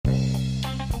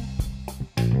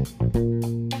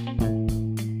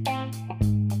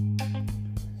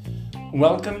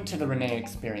Welcome to the Renee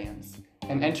Experience,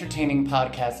 an entertaining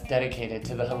podcast dedicated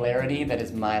to the hilarity that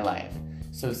is my life.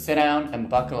 So sit down and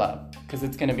buckle up, because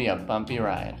it's going to be a bumpy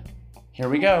ride. Here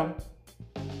we go.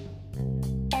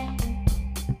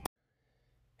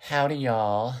 Howdy,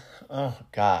 y'all. Oh,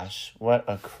 gosh, what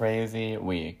a crazy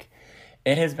week.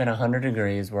 It has been 100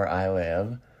 degrees where I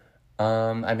live.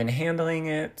 I've been handling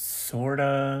it, sort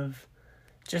of.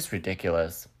 Just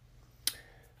ridiculous.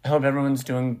 I hope everyone's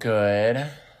doing good.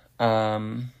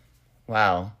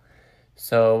 Wow.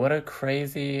 So what a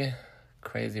crazy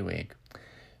week.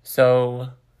 So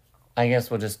I guess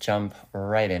we'll just jump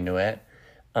right into it.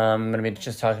 I'm going to be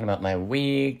just talking about my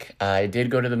week. I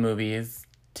did go to the movies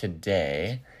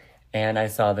today, and I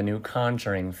saw the new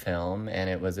Conjuring film, and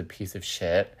it was a piece of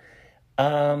shit.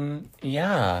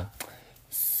 Yeah.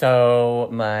 So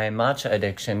my matcha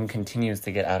addiction continues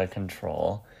to get out of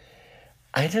control.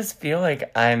 I just feel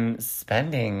like I'm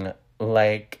spending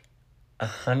like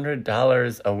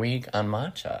 $100 a week on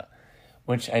matcha,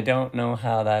 which I don't know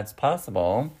how that's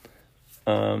possible.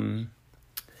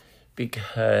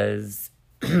 Because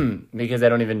I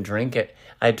don't even drink it.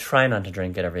 I try not to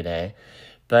drink it every day,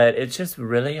 but it's just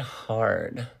really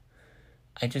hard.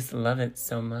 I just love it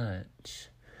so much.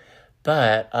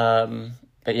 But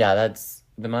yeah,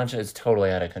 the matcha is totally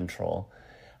out of control.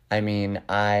 I mean,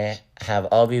 I have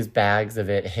all these bags of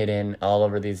it hidden all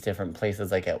over these different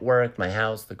places, like at work, my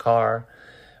house, the car,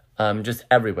 just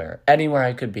everywhere, anywhere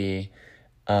I could be.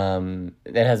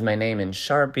 It has my name in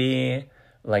Sharpie,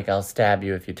 like I'll stab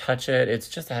you if you touch it. It's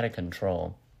just out of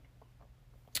control.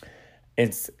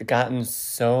 It's gotten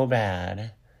so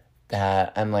bad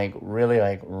that I'm like really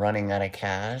like running out of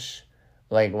cash.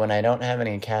 Like when I don't have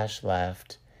any cash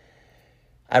left,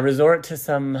 I resort to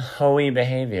some hoey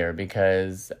behavior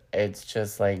because it's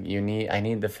just like I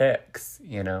need the fix,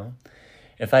 you know?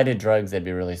 If I did drugs, I'd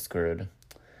be really screwed.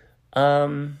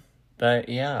 But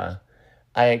yeah,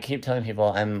 I keep telling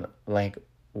people I'm like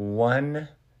one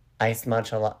iced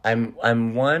matcha,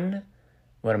 I'm one,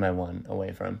 what am I one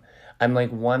away from? I'm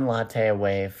like one latte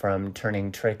away from turning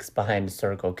tricks behind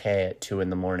Circle K at 2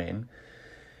 a.m.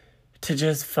 to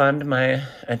just fund my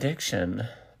addiction.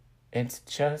 It's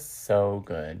just so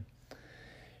good.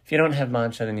 If you don't have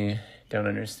matcha, then you don't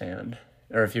understand.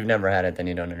 Or if you've never had it, then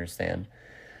you don't understand.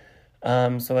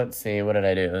 So let's see, what did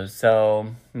I do?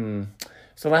 So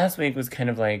last week was kind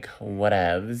of like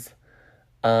whatevs.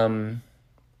 On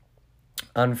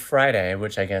Friday,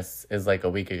 which I guess is like a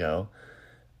week ago,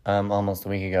 almost a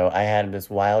week ago, I had this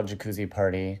wild jacuzzi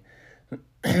party.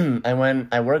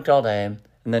 I worked all day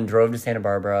and then drove to Santa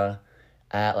Barbara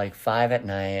at like 5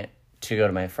 p.m. to go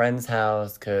to my friend's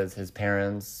house because his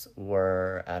parents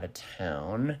were out of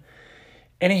town.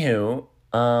 Anywho,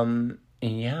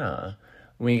 yeah,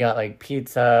 we got like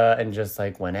pizza and just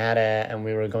like went at it, and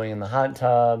we were going in the hot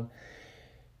tub,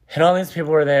 and all these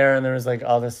people were there, and there was like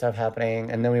all this stuff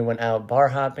happening, and then we went out bar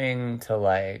hopping to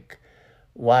like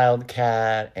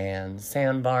Wildcat and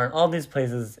Sandbar, all these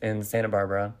places in Santa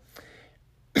Barbara,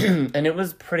 and it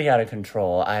was pretty out of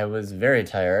control. I was very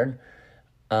tired.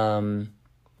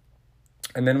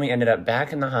 And then we ended up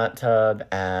back in the hot tub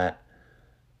at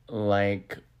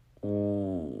like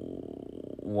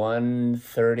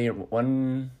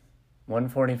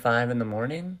 1:45 in the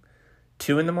morning,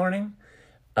 2 a.m.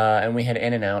 And we had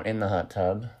In-N-Out in the hot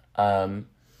tub. I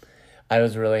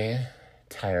was really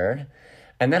tired.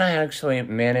 And then I actually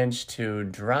managed to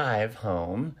drive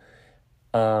home.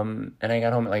 And I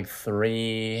got home at like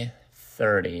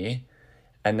 3:30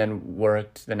 and then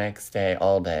worked the next day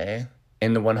all day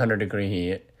in the 100-degree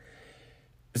heat.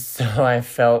 So I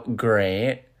felt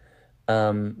great.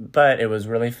 But it was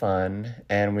really fun,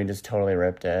 and we just totally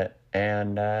ripped it.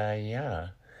 And, yeah.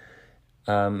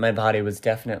 My body was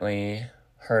definitely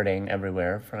hurting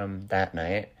everywhere from that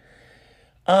night.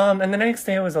 And the next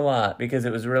day was a lot because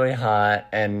it was really hot,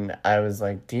 and I was,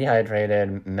 like,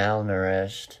 dehydrated,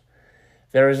 malnourished.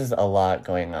 There was just a lot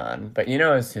going on. But,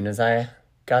 as soon as I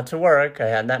got to work, I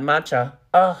had that matcha.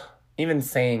 Oh, even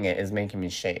saying it is making me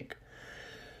shake.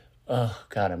 Oh,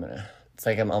 God, it's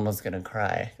like I'm almost gonna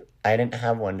cry. I didn't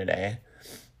have one today,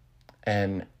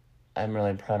 and I'm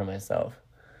really proud of myself.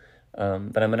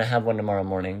 But I'm gonna have one tomorrow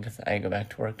morning because I go back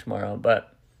to work tomorrow.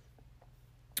 But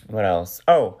what else?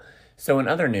 Oh, so in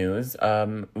other news,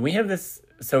 we have this,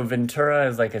 so Ventura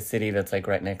is like a city that's like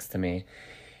right next to me.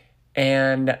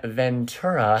 And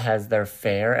Ventura has their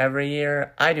fair every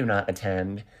year. I do not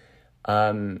attend.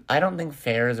 I don't think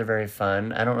fairs are very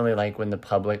fun. I don't really like when the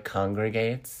public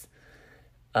congregates.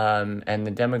 And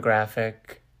the demographic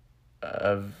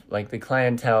like the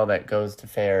clientele that goes to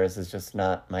fairs is just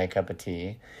not my cup of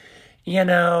tea. You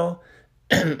know,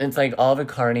 it's like all the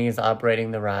carnies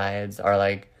operating the rides are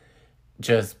like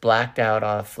just blacked out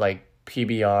off like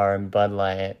PBR and Bud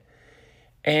Light.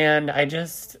 And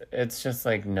it's just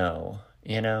like, no,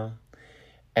 you know?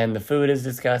 And the food is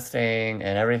disgusting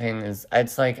and everything is,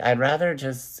 it's like, I'd rather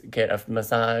just get a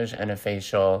massage and a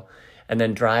facial and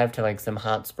then drive to like some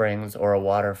hot springs or a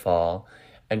waterfall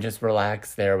and just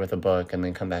relax there with a book and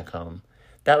then come back home.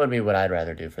 That would be what I'd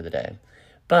rather do for the day.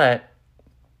 But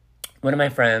one of my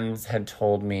friends had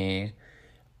told me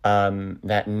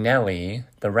that Nelly,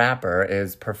 the rapper,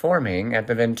 is performing at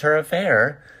the Ventura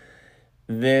Fair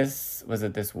was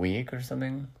it this week or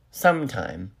something?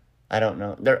 Sometime. I don't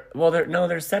know.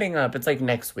 They're setting up. It's like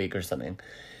next week or something.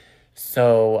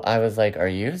 So I was like, are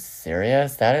you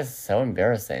serious? That is so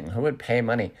embarrassing. Who would pay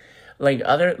money?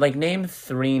 Name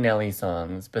 3 Nelly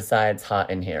songs besides Hot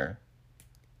in Here.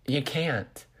 You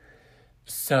can't.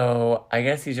 So I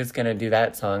guess he's just gonna do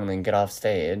that song and then get off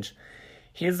stage.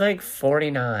 He's like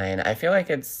 49. I feel like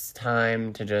it's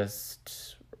time to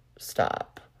just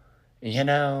stop. You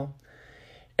know?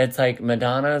 It's like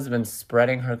Madonna's been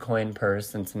spreading her coin purse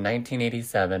since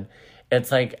 1987.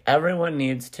 It's like everyone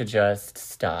needs to just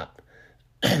stop.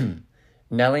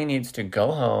 Nelly needs to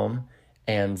go home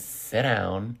and sit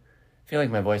down. I feel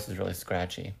like my voice is really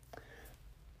scratchy.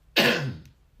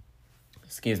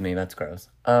 Excuse me, that's gross.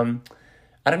 I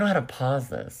don't know how to pause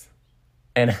this.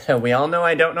 And we all know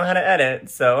I don't know how to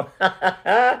edit, so...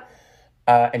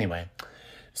 anyway.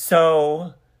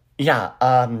 So, yeah,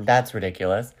 that's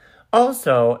ridiculous.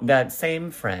 Also, that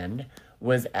same friend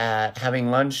was having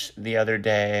lunch the other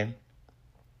day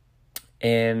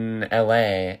in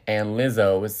LA, and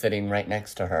Lizzo was sitting right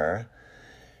next to her.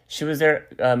 She was there,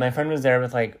 my friend was there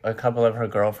with like a couple of her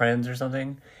girlfriends or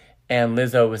something, and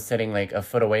Lizzo was sitting like a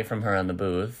foot away from her on the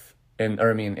booth.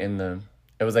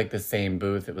 It was like the same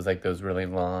booth. It was like those really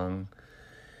long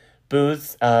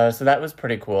booths. So that was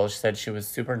pretty cool. She said she was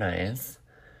super nice.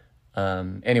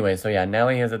 Anyway, so yeah,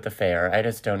 Nelly is at the fair. I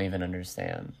just don't even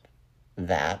understand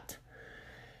that.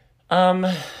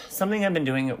 Something I've been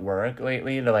doing at work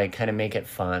lately to like kind of make it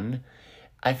fun.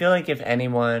 I feel like if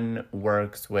anyone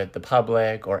works with the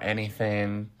public or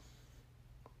anything,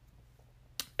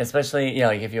 especially, yeah,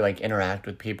 like if you like interact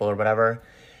with people or whatever,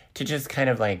 to just kind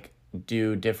of like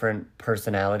do different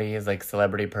personalities, like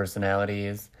celebrity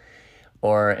personalities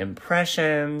or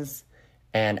impressions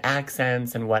and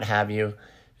accents and what have you.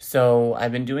 So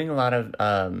I've been doing a lot of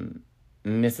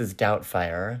Mrs.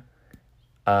 Doubtfire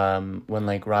when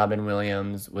like Robin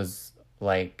Williams was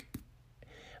like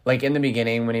in the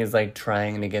beginning when he's like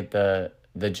trying to get the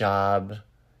job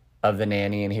of the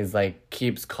nanny and he's like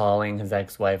keeps calling his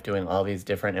ex-wife doing all these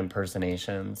different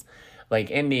impersonations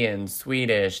like Indian,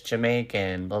 Swedish,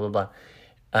 Jamaican, blah blah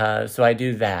blah. So I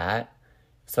do that.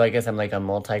 So I guess I'm like a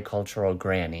multicultural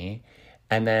granny.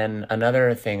 And then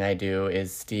another thing I do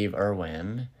is Steve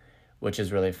Irwin, which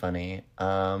is really funny.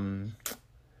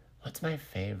 What's my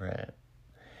favorite?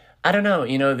 I don't know.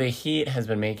 You know, the heat has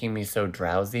been making me so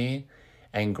drowsy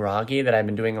and groggy that I've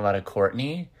been doing a lot of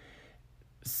Courtney.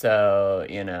 So,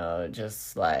 you know,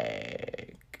 just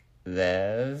like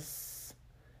this.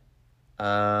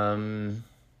 Yeah.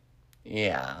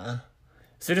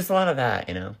 So just a lot of that,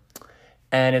 you know.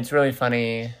 And it's really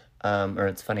funny, or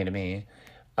it's funny to me.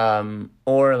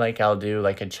 Or like I'll do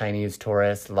like a Chinese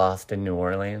tourist lost in New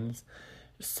Orleans.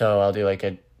 So I'll do like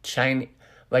a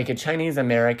Chinese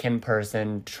American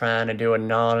person trying to do a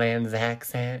New Orleans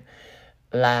accent.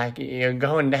 Like you're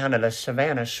going down to the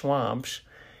Savannah swamps.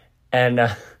 And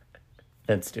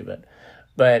that's stupid.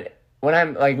 But when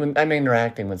I'm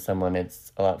interacting with someone,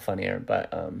 it's a lot funnier.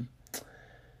 But I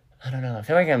don't know. I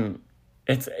feel like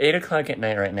it's 8:00 at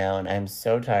night right now and I'm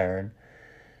so tired.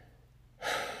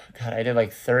 God, I did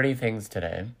like 30 things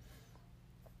today.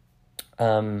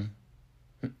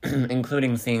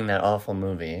 Including seeing that awful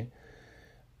movie.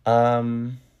 I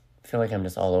feel like I'm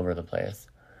just all over the place.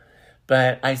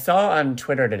 But I saw on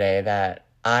Twitter today that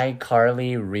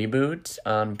iCarly reboot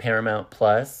on Paramount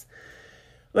Plus.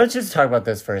 Let's just talk about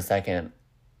this for a second.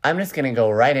 I'm just going to go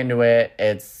right into it.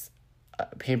 It's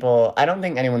people... I don't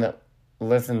think anyone that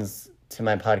listens to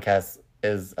my podcast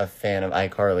is a fan of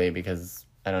iCarly because...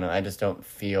 I don't know, I just don't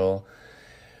feel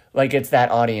like it's that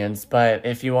audience, but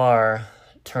if you are,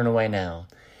 turn away now.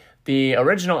 The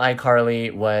original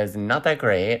iCarly was not that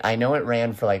great. I know it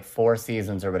ran for like 4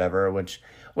 seasons or whatever, which,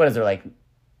 what is there, like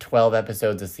 12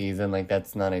 episodes a season? Like,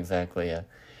 that's not exactly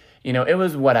it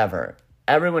was whatever.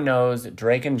 Everyone knows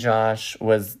Drake and Josh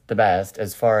was the best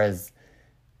as far as,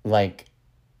 like,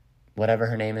 whatever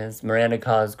her name is, Miranda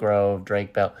Cosgrove,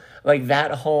 Drake Bell, like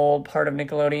that whole part of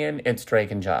Nickelodeon, it's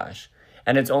Drake and Josh.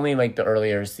 And it's only like the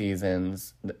earlier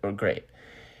seasons that were great.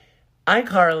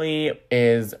 iCarly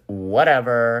is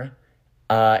whatever.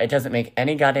 It doesn't make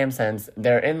any goddamn sense.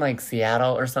 They're in like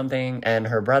Seattle or something, and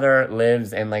her brother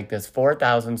lives in like this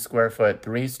 4,000 square foot,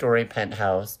 3-story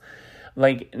penthouse.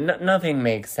 Like, nothing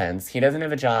makes sense. He doesn't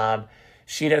have a job.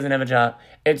 She doesn't have a job.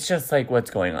 It's just like,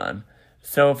 what's going on?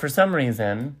 So for some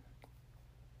reason,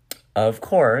 of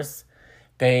course,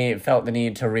 they felt the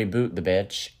need to reboot the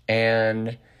bitch,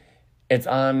 and it's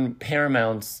on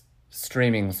Paramount's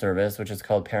streaming service, which is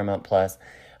called Paramount Plus.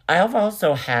 I have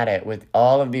also had it with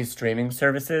all of these streaming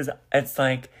services. It's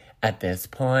like, at this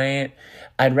point,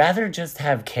 I'd rather just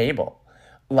have cable.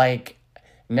 Like,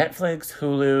 Netflix,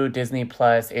 Hulu, Disney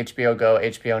Plus, HBO Go,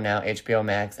 HBO Now, HBO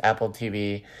Max, Apple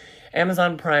TV,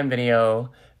 Amazon Prime Video,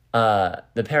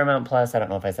 the Paramount Plus, I don't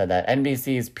know if I said that,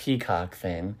 NBC's Peacock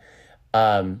thing.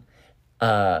 Who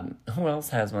else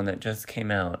has one that just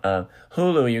came out?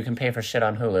 Hulu, you can pay for shit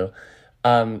on Hulu.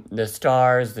 The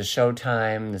Stars, the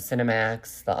Showtime, the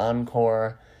Cinemax, the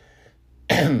Encore.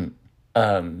 Who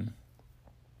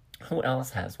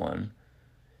else has one?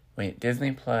 Wait,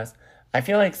 Disney Plus. I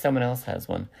feel like someone else has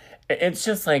one. It's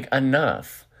just like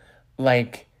enough.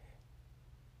 Like,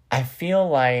 I feel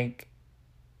like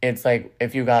it's like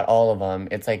if you got all of them,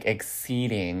 it's like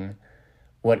exceeding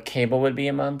what cable would be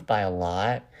a month by a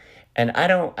lot. And I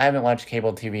haven't watched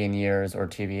cable TV in years or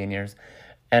TV in years.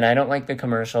 And I don't like the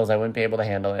commercials. I wouldn't be able to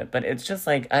handle it. But it's just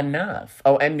like enough.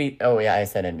 Oh, Oh, yeah, I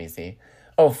said NBC.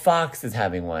 Oh, Fox is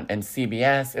having one. And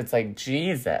CBS. It's like,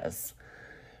 Jesus.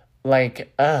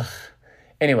 Like, ugh.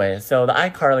 Anyway, so the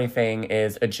iCarly thing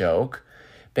is a joke.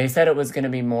 They said it was going to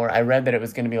be more... I read that it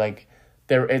was going to be like...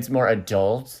 It's more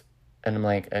adult. And I'm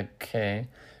like, okay.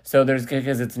 So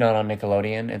because it's not on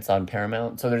Nickelodeon. It's on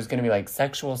Paramount. So there's going to be like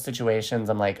sexual situations.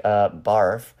 I'm like,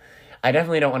 barf. I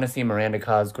definitely don't want to see Miranda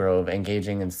Cosgrove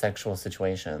engaging in sexual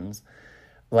situations.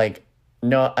 Like,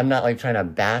 no, I'm not, like, trying to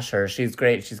bash her. She's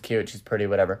great, she's cute, she's pretty,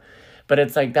 whatever. But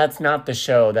it's, like, that's not the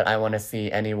show that I want to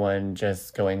see anyone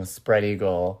just going spread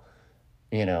eagle,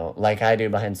 you know, like I do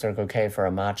behind Circle K for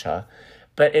a matcha.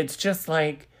 But it's just,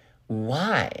 like,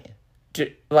 why?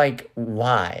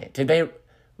 Why? Did they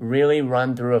really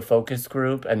run through a focus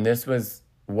group and this was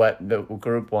what the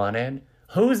group wanted?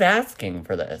 Who's asking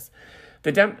for this?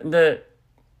 The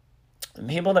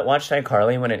people that watched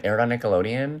iCarly when it aired on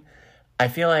Nickelodeon, I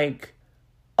feel like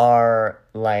are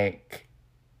like,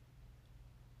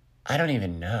 I don't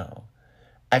even know.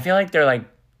 I feel like they're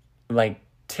like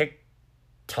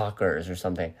TikTokers or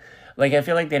something. Like, I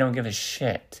feel like they don't give a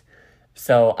shit.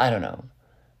 So, I don't know.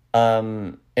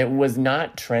 It was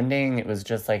not trending. It was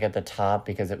just like at the top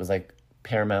because it was like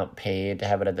Paramount paid to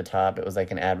have it at the top. It was like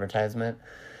an advertisement.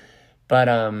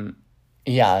 But,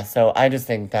 yeah, so I just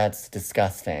think that's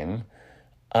disgusting.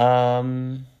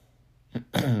 What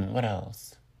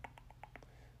else?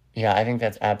 Yeah, I think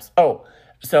that's Oh,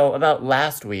 so about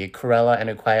last week, Cruella and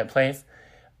A Quiet Place.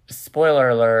 Spoiler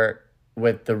alert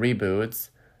with the reboots.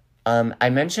 I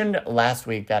mentioned last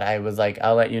week that I was like,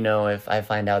 I'll let you know if I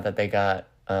find out that they got,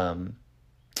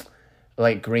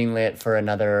 like, greenlit for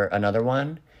another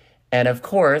one. And of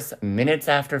course, minutes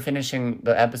after finishing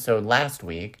the episode last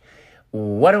week,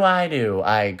 what do?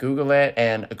 I Google it,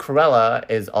 and Cruella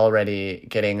is already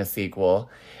getting a sequel,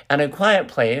 and A Quiet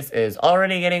Place is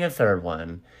already getting a third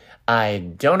one. I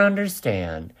don't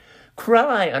understand. Cruella,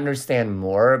 I understand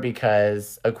more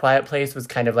because A Quiet Place was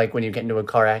kind of like when you get into a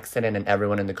car accident and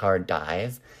everyone in the car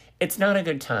dies. It's not a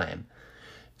good time.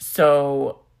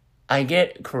 So I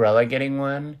get Cruella getting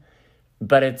one,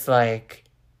 but it's like,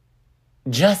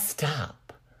 just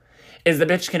stop. Is the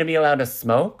bitch going to be allowed to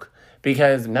smoke?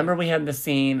 Because remember we had the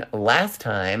scene last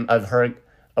time of her...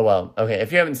 Oh, well, okay,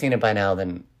 if you haven't seen it by now,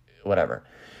 then whatever.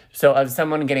 So of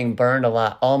someone getting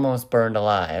almost burned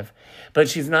alive, but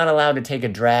she's not allowed to take a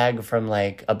drag from,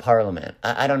 like, a parliament.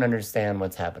 I don't understand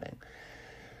what's happening.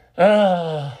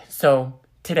 So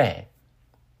today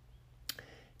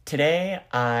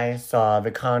I saw The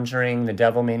Conjuring, The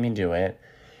Devil Made Me Do It.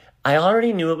 I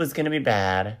already knew it was going to be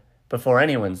bad before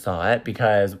anyone saw it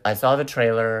because I saw the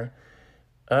trailer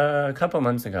a couple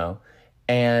months ago,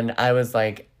 and I was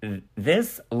like,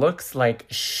 this looks like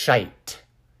shite.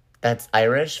 That's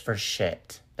Irish for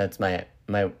shit. That's my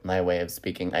way of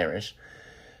speaking Irish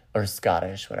or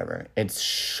Scottish, whatever. It's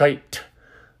shite.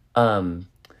 So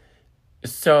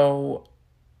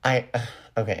I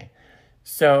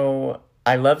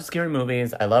love scary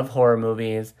movies. I love horror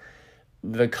movies.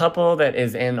 The couple that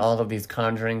is in all of these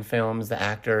Conjuring films, the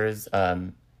actors,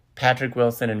 Patrick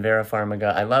Wilson and Vera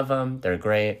Farmiga, I love them. They're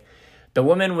great. The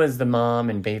woman was the mom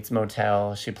in Bates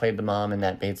Motel. She played the mom in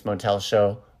that Bates Motel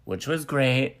show, which was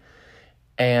great.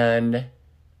 But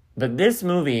this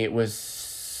movie was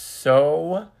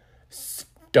so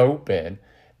stupid.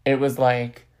 It was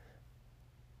like,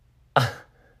 I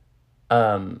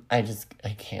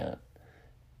can't.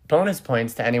 Bonus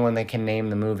points to anyone that can name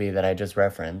the movie that I just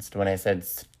referenced when I said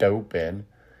stupid.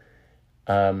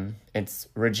 It's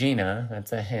Regina.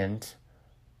 That's a hint.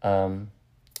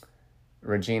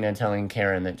 Regina telling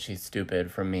Karen that she's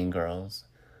stupid from Mean Girls.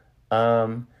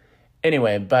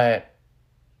 Anyway, but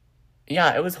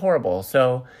yeah, it was horrible.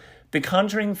 So the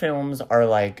Conjuring films are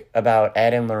like about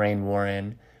Ed and Lorraine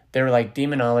Warren. They were like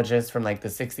demonologists from like the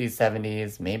 60s,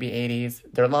 70s, maybe 80s.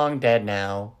 They're long dead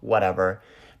now, whatever.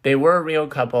 They were a real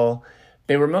couple.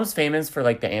 They were most famous for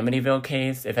like the Amityville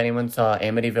case. If anyone saw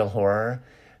Amityville Horror,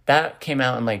 that came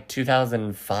out in like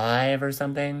 2005 or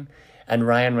something. And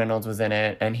Ryan Reynolds was in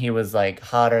it, and he was like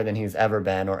hotter than he's ever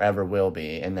been or ever will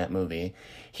be in that movie.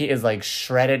 He is like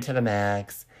shredded to the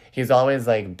max. He's always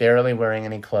like barely wearing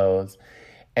any clothes.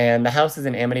 And the house is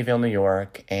in Amityville, New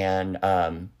York, and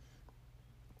I'm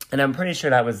pretty sure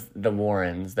that was the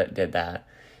Warrens that did that.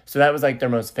 So that was like their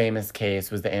most famous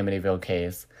case, was the Amityville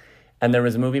case. And there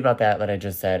was a movie about that I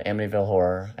just said, Amityville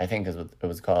Horror, I think is what it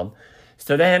was called.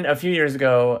 So then a few years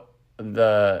ago,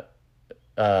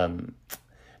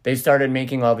 they started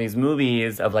making all these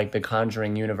movies of like the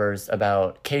Conjuring universe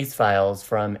about case files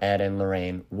from Ed and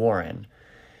Lorraine Warren.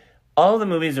 All the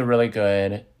movies are really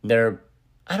good. They're,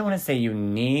 I don't want to say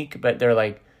unique, but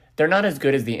they're not as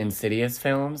good as the Insidious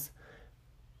films.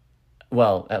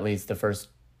 Well, at least the first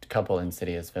couple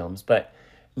Insidious films, but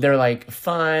they're like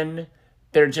fun.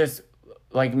 They're just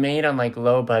like made on like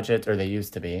low budgets, or they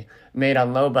used to be made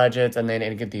on low budgets, and then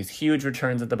it'd get these huge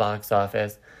returns at the box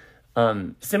office.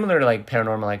 Similar to like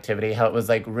Paranormal Activity, how it was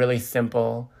like really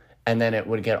simple, and then it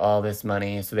would get all this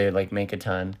money, so they'd like make a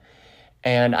ton.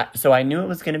 And so I knew it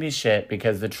was going to be shit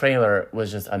because the trailer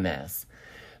was just a mess.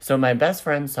 So my best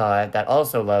friend saw it, that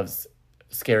also loves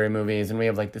scary movies, and we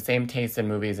have like the same taste in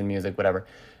movies and music, whatever.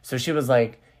 So she was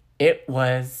like, it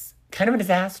was kind of a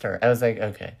disaster. I was like,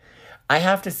 okay, I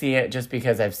have to see it just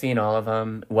because I've seen all of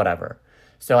them, whatever.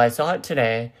 So I saw it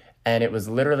today, and it was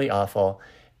literally awful.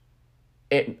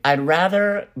 I'd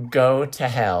rather go to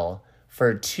hell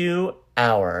for 2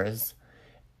 hours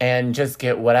and just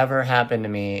get whatever happened to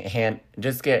me,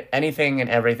 just get anything and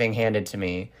everything handed to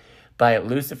me by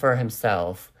Lucifer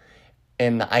himself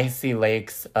in the icy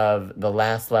lakes of the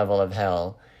last level of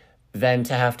hell, than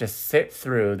to have to sit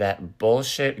through that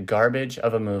bullshit garbage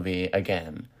of a movie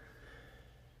again.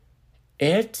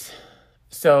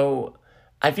 So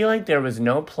I feel like there was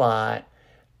no plot.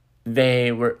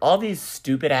 They were all these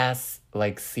stupid ass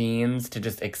like scenes to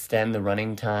just extend the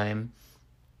running time.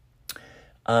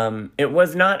 It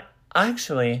was not,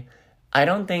 actually, I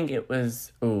don't think it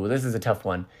was, this is a tough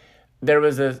one. There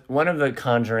was one of the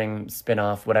Conjuring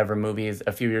spin-off whatever movies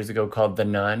a few years ago called The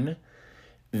Nun.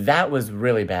 That was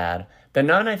really bad. The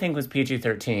Nun, I think, was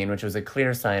PG-13, which was a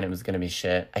clear sign it was going to be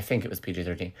shit. I think it was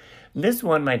PG-13. This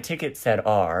one, my ticket said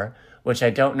R, which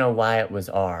I don't know why it was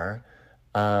R.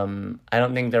 I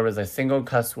don't think there was a single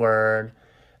cuss word.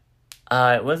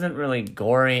 It wasn't really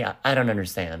gory. I don't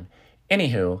understand.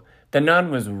 Anywho, The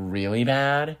Nun was really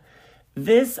bad.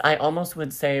 This, I almost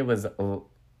would say, was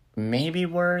maybe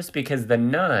worse, because The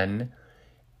Nun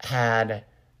had...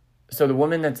 So the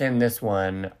woman that's in this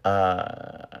one,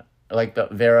 like the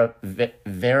Vera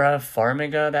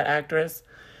Farmiga, that actress,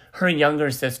 her younger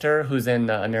sister, who's in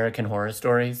the American Horror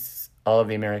Stories, all of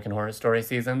the American Horror Story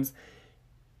seasons,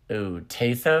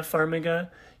 Taissa Farmiga,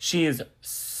 she's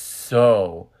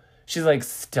like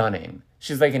stunning.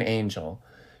 She's like an angel.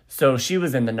 So she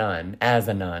was in The Nun as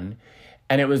a nun,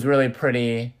 and it was really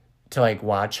pretty to like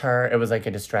watch her. It was like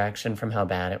a distraction from how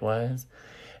bad it was.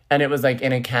 And it was like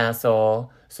in a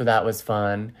castle, so that was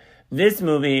fun. This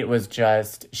movie was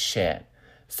just shit.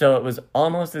 So it was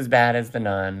almost as bad as The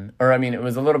Nun, or I mean, it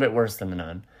was a little bit worse than The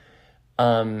Nun.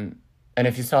 And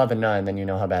if you saw The Nun, then you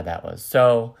know how bad that was.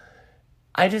 So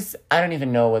I don't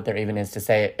even know what there even is to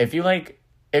say. If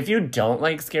you don't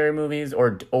like scary movies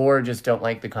or just don't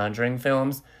like the Conjuring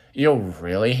films, you'll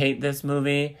really hate this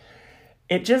movie.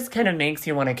 It just kind of makes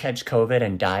you want to catch COVID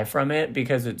and die from it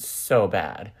because it's so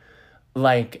bad.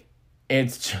 Like,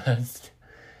 it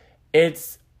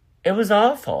was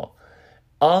awful.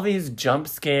 All these jump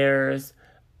scares,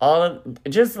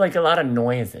 just like a lot of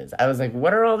noises. I was like,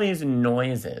 what are all these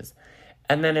noises?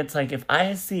 And then it's like, if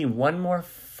I see one more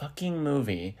fucking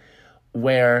movie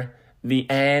where the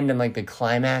end and like the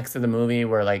climax of the movie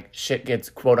where like shit gets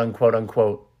quote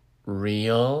unquote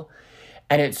real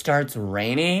and it starts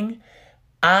raining,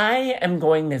 I am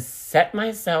going to set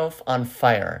myself on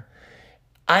fire.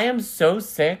 I am so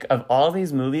sick of all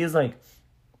these movies,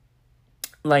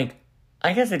 like,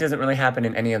 I guess it doesn't really happen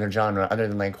in any other genre other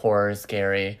than, like, horror,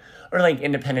 scary, or, like,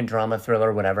 independent drama,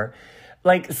 thriller, whatever.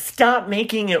 Like, stop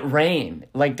making it rain.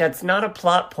 Like, that's not a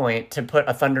plot point to put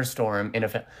a thunderstorm in a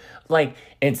film. Like,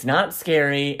 it's not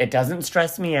scary. It doesn't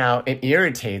stress me out. It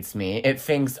irritates me. It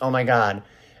thinks, oh my God,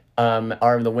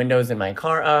 are the windows in my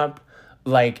car up?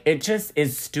 Like, it just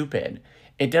is stupid.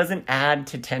 It doesn't add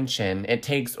to tension. It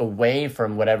takes away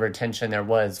from whatever tension there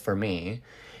was for me.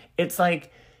 It's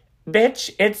like,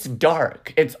 bitch, it's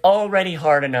dark. It's already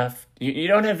hard enough. You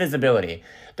don't have visibility.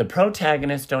 The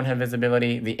protagonist don't have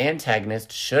visibility. The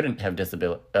antagonist shouldn't have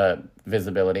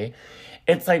visibility.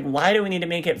 It's like, why do we need to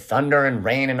make it thunder and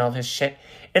rain and all this shit?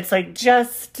 It's like,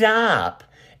 just stop.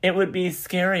 It would be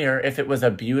scarier if it was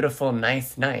a beautiful,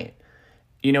 nice night.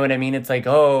 You know what I mean? It's like,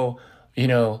 oh,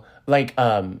 like,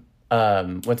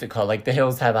 what's it called? Like The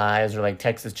Hills Have Eyes or like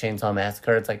Texas Chainsaw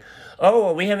Massacre. It's like, oh,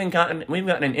 well, we've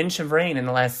gotten an inch of rain in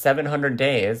the last 700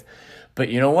 days. But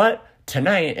you know what?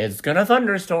 Tonight it's gonna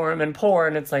thunderstorm and pour.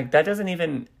 And it's like, that doesn't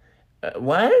even,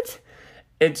 what?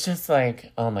 It's just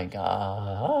like, oh my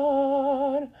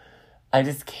God. I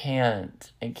just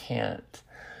can't. I can't.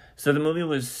 So the movie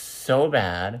was so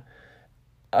bad.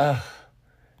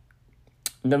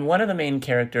 One of the main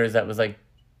characters that was like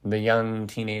the young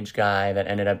teenage guy that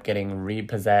ended up getting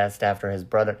repossessed after his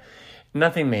brother,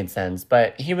 nothing made sense,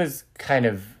 but he was kind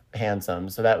of handsome,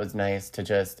 so that was nice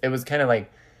to it was kind of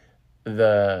like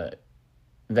the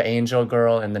angel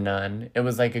girl and the nun. It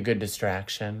was like a good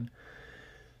distraction.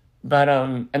 But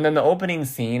and then the opening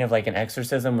scene of like an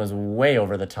exorcism was way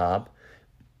over the top.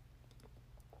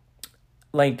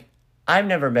 Like, I've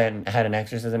never had an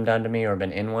exorcism done to me or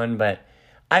been in one, but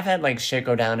I've had, like, shit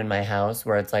go down in my house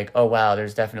where it's like, oh, wow,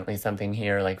 there's definitely something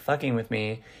here, like, fucking with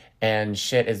me, and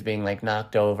shit is being, like,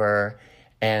 knocked over,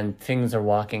 and things are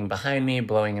walking behind me,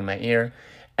 blowing in my ear.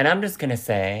 And I'm just gonna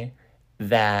say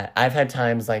that I've had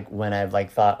times, like, when I've,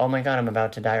 like, thought, oh my God, I'm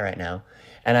about to die right now.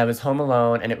 And I was home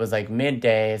alone, and it was, like,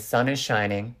 midday, sun is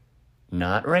shining,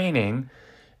 not raining,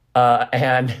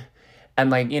 and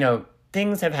like,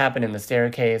 things have happened in the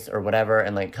staircase or whatever,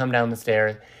 and, like, come down the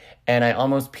stairs, and I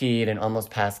almost peed and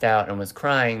almost passed out and was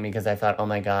crying because I thought, oh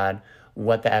my God,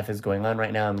 what the F is going on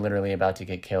right now? I'm literally about to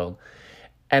get killed.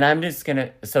 And I'm just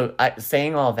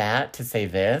saying all that to say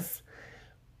this,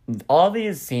 all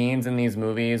these scenes in these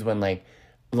movies when like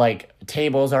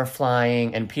tables are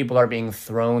flying and people are being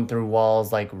thrown through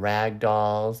walls like rag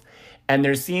dolls, and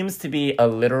there seems to be a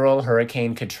literal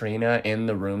Hurricane Katrina in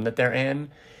the room that they're in,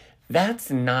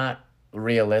 that's not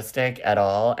realistic at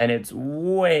all, and it's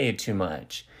way too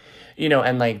much.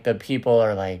 And like the people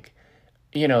are like,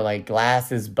 like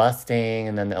glass is busting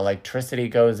and then the electricity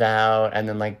goes out and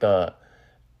then like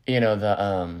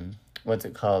what's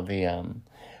it called?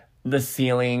 The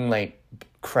ceiling like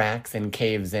cracks and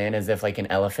caves in as if like an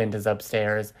elephant is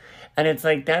upstairs. And it's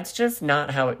like, that's just not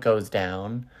how it goes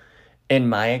down in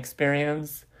my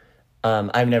experience.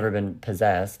 I've never been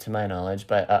possessed to my knowledge,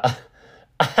 but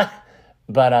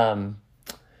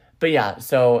yeah,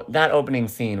 so that opening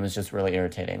scene was just really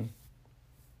irritating.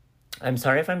 I'm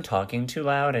sorry if I'm talking too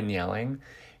loud and yelling,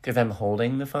 because I'm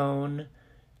holding the phone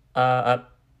up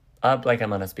like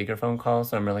I'm on a speakerphone call,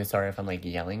 so I'm really sorry if I'm, like,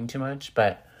 yelling too much,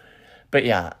 but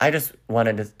yeah, I just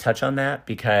wanted to touch on that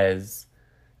because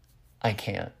I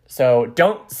can't. So,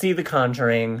 don't see The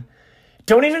Conjuring.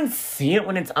 Don't even see it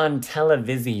when it's on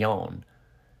television.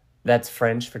 That's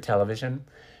French for television.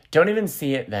 Don't even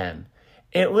see it then.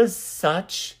 It was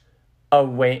such a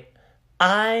waste.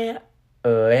 I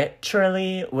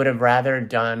literally would have rather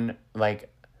done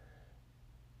like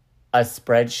a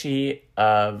spreadsheet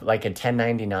of like a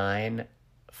 1099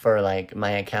 for like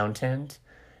my accountant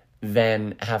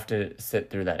than have to sit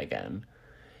through that again.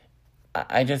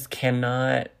 I just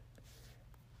cannot.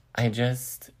 I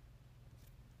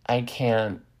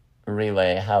can't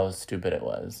relay how stupid it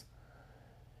was.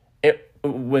 It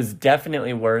was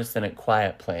definitely worse than A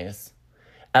Quiet Place.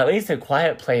 At least A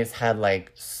Quiet Place had,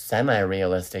 like,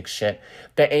 semi-realistic shit.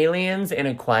 The aliens in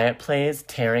A Quiet Place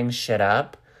tearing shit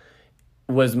up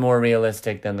was more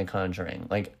realistic than The Conjuring.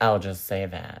 Like, I'll just say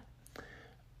that.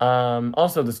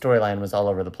 Also, the storyline was all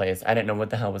over the place. I didn't know what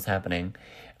the hell was happening.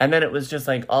 And then it was just,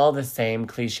 like, all the same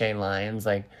cliche lines.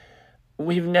 Like,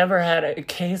 we've never had a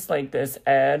case like this,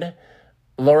 Ed.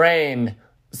 Lorraine,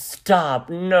 stop.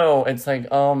 No. It's like,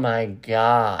 oh, my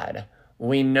God.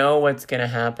 We know what's gonna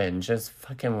happen. Just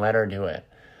fucking let her do it.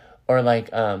 Or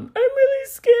like, I'm really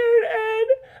scared, Ed.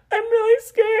 I'm really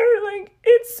scared. Like,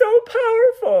 it's so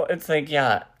powerful. It's like,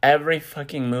 yeah, every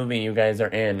fucking movie you guys are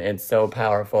in, it's so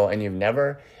powerful, and you've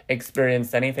never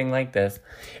experienced anything like this.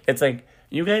 It's like,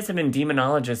 you guys have been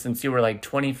demonologists since you were like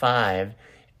 25,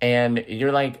 and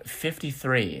you're like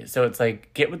 53. So it's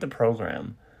like, get with the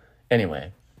program.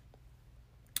 Anyway.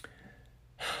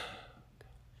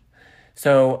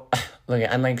 So, look,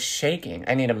 I'm like shaking.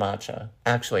 I need a matcha.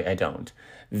 Actually, I don't.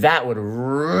 That would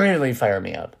really fire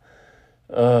me up.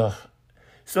 Ugh.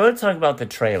 So let's talk about the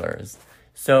trailers.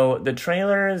 So the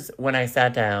trailers, when I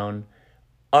sat down,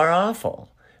 are awful.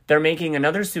 They're making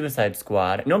another Suicide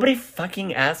Squad. Nobody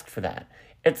fucking asked for that.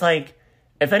 It's like,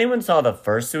 if anyone saw the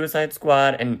first Suicide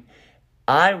Squad, and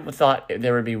I thought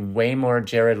there would be way more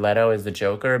Jared Leto as the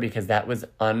Joker because that was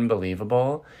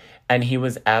unbelievable. And he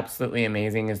was absolutely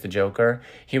amazing as the Joker.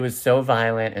 He was so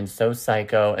violent and so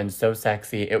psycho and so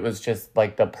sexy. It was just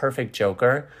like the perfect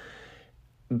Joker.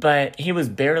 But he was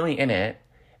barely in it.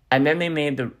 And then they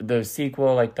made the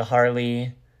sequel, like the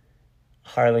Harley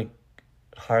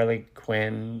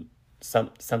Quinn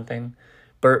something.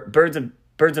 Birds of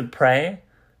Prey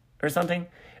or something.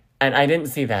 And I didn't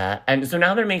see that. And so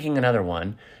now they're making another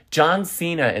one. John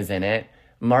Cena is in it.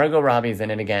 Margot Robbie's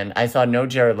in it again. I saw no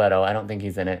Jared Leto. I don't think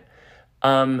he's in it.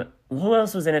 Who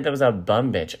else was in it that was a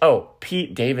bum bitch? Oh,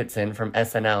 Pete Davidson from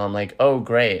SNL. I'm like, oh,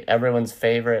 great. Everyone's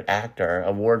favorite actor,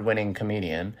 award-winning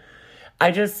comedian.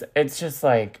 It's just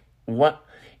like, what?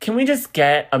 Can we just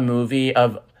get a movie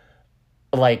of,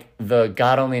 like, the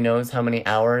God only knows how many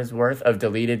hours worth of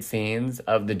deleted scenes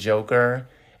of the Joker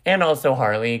and also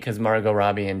Harley, because Margot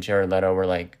Robbie and Jared Leto were,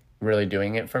 like, really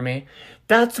doing it for me.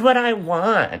 That's what I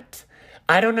want.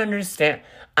 I don't understand.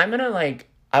 I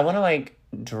want to,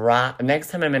 drive next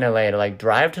time I'm in LA to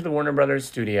drive to the Warner Brothers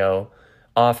studio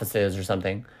offices or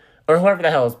something, or whoever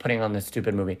the hell is putting on this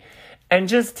stupid movie, and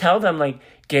just tell them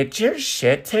get your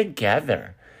shit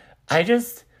together.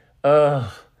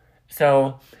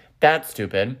 So that's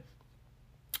stupid.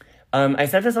 I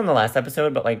said this on the last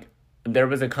episode, but there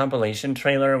was a compilation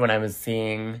trailer when I was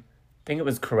seeing, I think it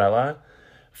was Cruella,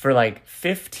 for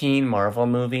 15 Marvel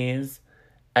movies,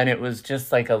 and it was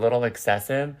just a little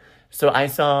excessive. So I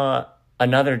saw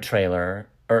another trailer,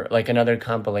 or another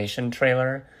compilation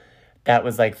trailer, that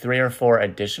was 3 or 4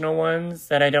 additional ones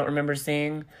that I don't remember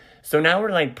seeing. So now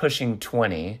we're pushing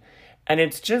 20, and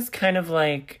it's just kind of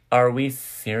are we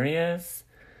serious?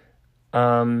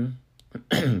 Ironically,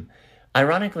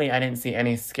 I didn't see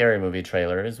any scary movie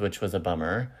trailers, which was a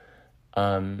bummer.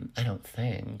 I don't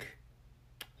think.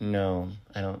 No,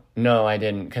 I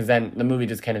didn't, because then the movie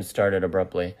just kind of started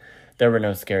abruptly. There were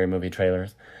no scary movie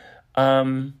trailers.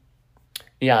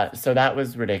 Yeah, so that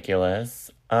was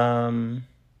ridiculous. Yeah.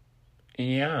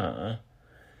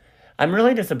 I'm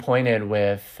really disappointed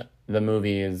with the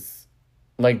movies,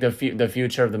 the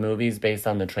future of the movies based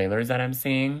on the trailers that I'm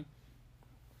seeing.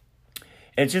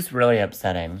 It's just really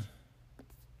upsetting.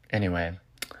 Anyway.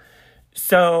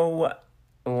 So,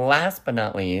 last but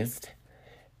not least,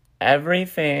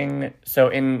 everything, so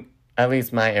in at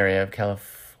least my area of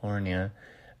California,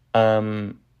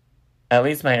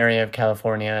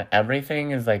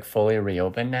 everything is fully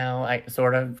reopened now.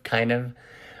 Kind of,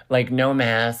 no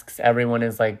masks. Everyone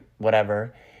is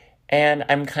whatever. And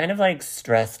I'm kind of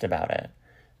stressed about it.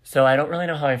 So I don't really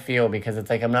know how I feel, because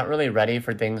it's I'm not really ready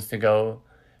for things to go.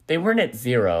 They weren't at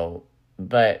 0,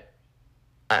 but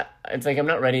it's I'm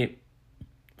not ready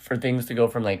for things to go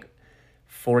from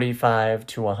 45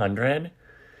 to 100.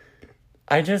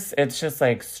 It's just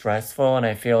stressful, and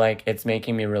I feel it's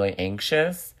making me really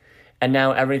anxious. And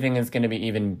now everything is going to be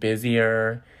even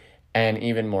busier and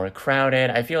even more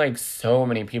crowded. I feel so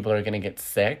many people are going to get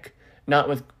sick, not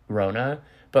with Rona,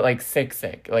 but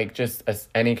sick, just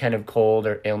any kind of cold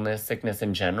or illness, sickness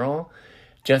in general,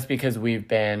 just because we've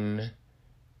been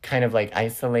kind of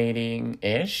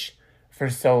isolating-ish for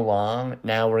so long.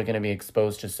 Now we're going to be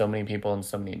exposed to so many people and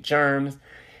so many germs.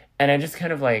 And I just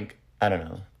kind of I don't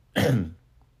know.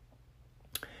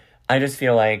 I just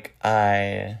feel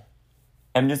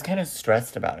I'm just kind of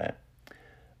stressed about it.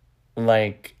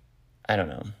 I don't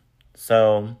know.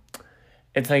 So,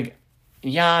 it's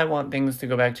yeah, I want things to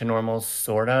go back to normal,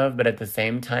 sort of, but at the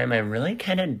same time, I really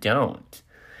kind of don't.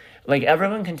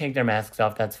 Everyone can take their masks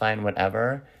off, that's fine,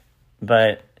 whatever.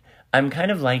 But I'm kind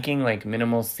of liking,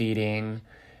 minimal seating,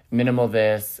 minimal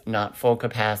this, not full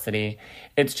capacity.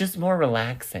 It's just more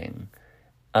relaxing.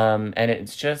 And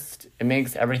it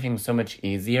makes everything so much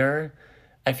easier,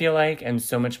 I feel and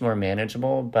so much more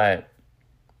manageable, but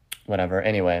whatever.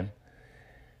 Anyway.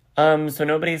 So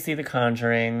nobody see The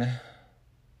Conjuring.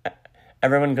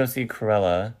 Everyone go see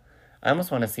Cruella. I almost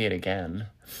want to see it again,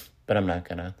 but I'm not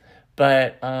gonna.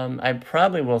 But I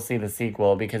probably will see the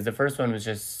sequel because the first one was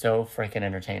just so freaking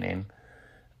entertaining.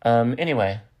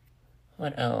 Anyway,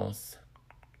 what else?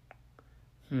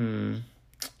 Lots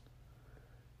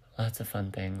of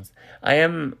fun things. I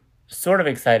am sort of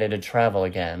excited to travel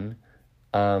again.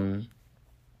 And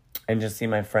just see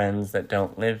my friends that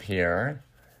don't live here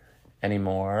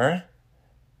anymore.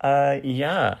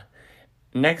 Yeah.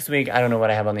 Next week, I don't know what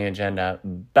I have on the agenda,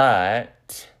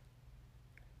 but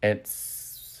I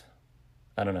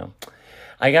don't know.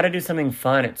 I gotta do something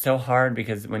fun. It's so hard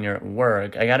because when you're at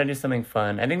work, I gotta do something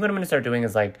fun. I think what I'm gonna start doing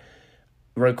is like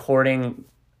recording,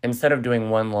 instead of doing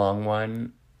one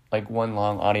long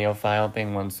audio file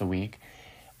thing once a week,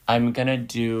 I'm gonna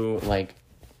do like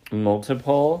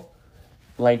multiple,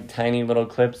 like tiny little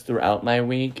clips throughout my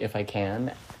week if I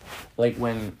can. Like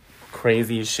when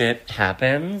crazy shit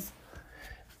happens.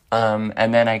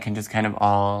 And then I can just kind of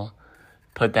all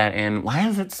put that in. Why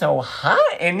is it so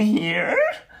hot in here?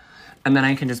 And then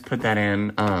I can just put that in,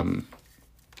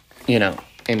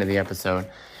 into the episode.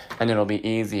 And it'll be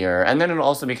easier. And then it'll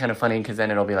also be kind of funny because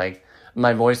then it'll be like,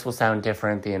 my voice will sound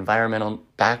different. The environmental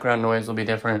background noise will be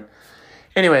different.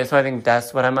 Anyway, so I think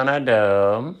that's what I'm gonna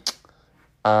do.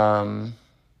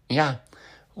 Yeah.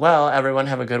 Well, everyone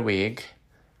have a good week.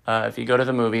 If you go to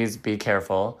the movies, be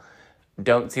careful.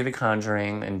 Don't see The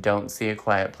Conjuring and don't see A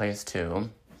Quiet Place 2.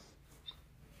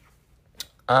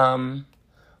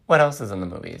 What else is in the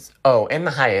movies? Oh, In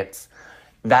the Heights.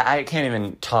 That I can't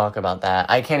even talk about that.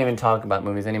 I can't even talk about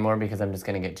movies anymore because I'm just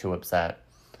gonna get too upset.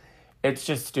 It's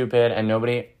just stupid and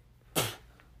nobody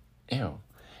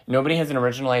has an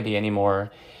original idea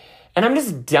anymore. And I'm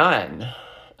just done.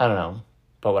 I don't know,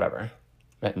 but whatever.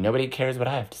 But nobody cares what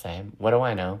I have to say. What do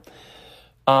I know?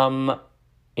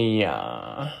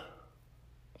 Yeah.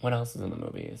 What else is in the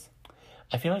movies?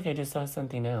 I feel like I just saw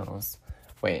something else.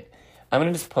 Wait, I'm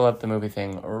gonna just pull up the movie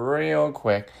thing real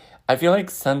quick. I feel like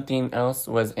something else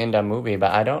was in the movie,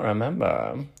 but I don't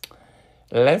remember.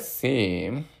 Let's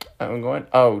see.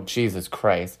 Oh, Jesus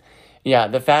Christ. Yeah,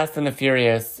 The Fast and the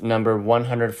Furious number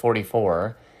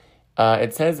 144.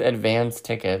 It says advance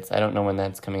tickets. I don't know when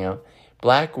that's coming out.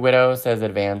 Black Widow says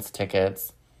advance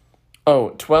tickets.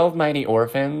 Oh, 12 Mighty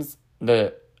Orphans.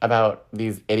 About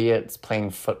these idiots playing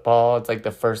football. It's like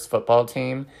the first football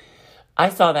team. I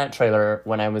saw that trailer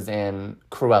when I was in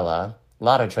Cruella. A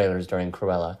lot of trailers during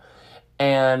Cruella.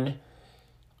 And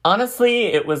honestly,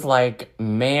 it was like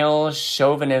male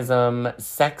chauvinism,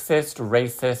 sexist,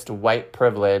 racist, white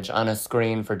privilege on a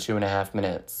screen for 2.5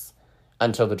 minutes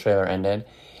until the trailer ended.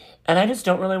 And I just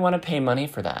don't really want to pay money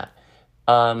for that.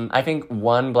 I think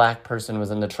one black person was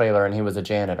in the trailer and he was a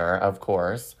janitor, of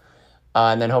course.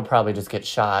 And then he'll probably just get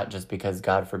shot just because,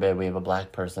 God forbid, we have a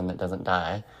black person that doesn't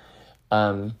die.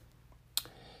 And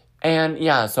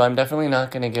yeah, so I'm definitely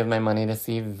not going to give my money to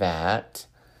see that.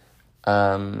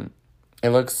 It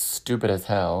looks stupid as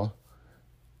hell.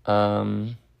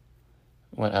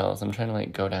 What else? I'm trying to,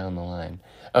 go down the line.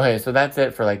 Okay, so that's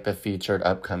it for, the featured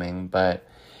upcoming. But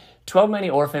 12 Mighty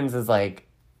Orphans is,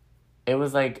 it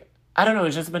was, I don't know, it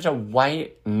was just a bunch of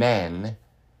white men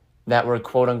that were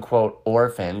quote-unquote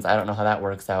orphans. I don't know how that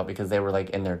works out because they were,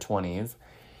 in their 20s.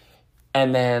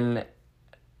 And then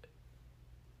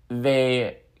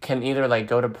they can either,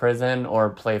 go to prison or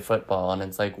play football. And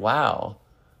it's wow,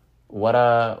 what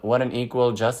an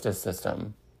equal justice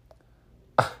system.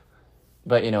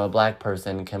 But, a black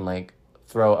person can,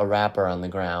 throw a rapper on the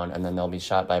ground and then they'll be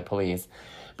shot by police.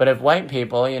 But if white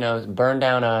people, burn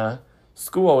down a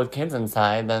school with kids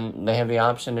inside, then they have the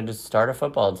option to just start a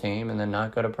football team and then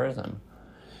not go to prison.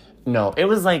 No, it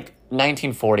was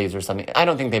 1940s or something. I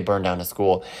don't think they burned down a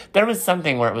school. There was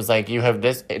something where it was you have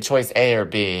this choice A or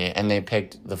B, and they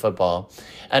picked the football.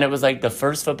 And it was the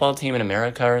first football team in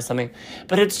America or something.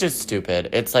 But it's just stupid.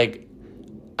 It's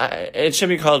it should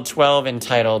be called 12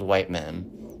 Entitled White Men.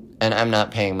 And I'm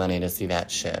not paying money to see that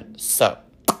shit. So,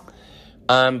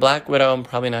 Black Widow I'm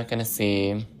probably not going to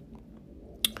see.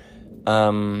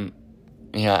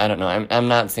 Yeah, I don't know. I'm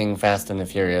not seeing Fast and the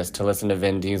Furious to listen to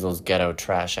Vin Diesel's ghetto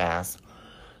trash ass.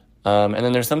 And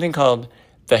then there's something called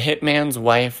The Hitman's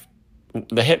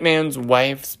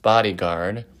Wife's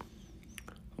Bodyguard.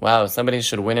 Wow, somebody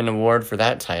should win an award for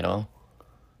that title.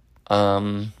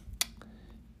 Yeah.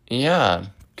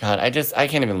 God, I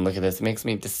can't even look at this. It makes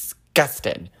me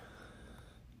disgusted.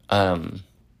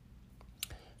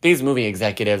 These movie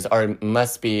executives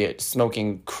must be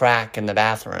smoking crack in the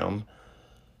bathroom.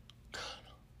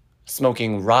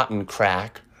 Smoking rotten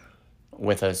crack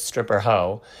with a stripper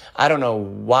hoe. I don't know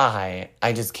why.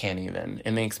 I just can't even.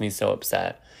 It makes me so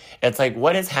upset. It's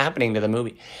what is happening to the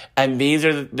movie? And these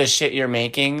are the shit you're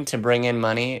making to bring in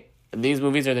money? these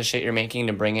movies are the shit you're making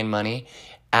to bring in money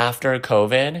after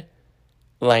COVID?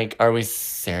 Like, are we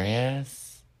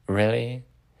serious? Really?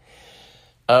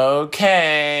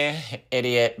 Okay,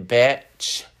 idiot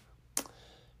bitch.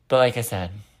 But like I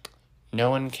said, no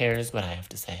one cares what I have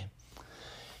to say.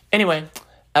 Anyway,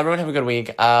 everyone have a good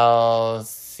week. I always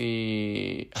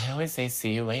say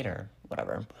see you later.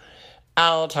 Whatever.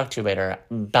 I'll talk to you later.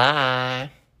 Bye.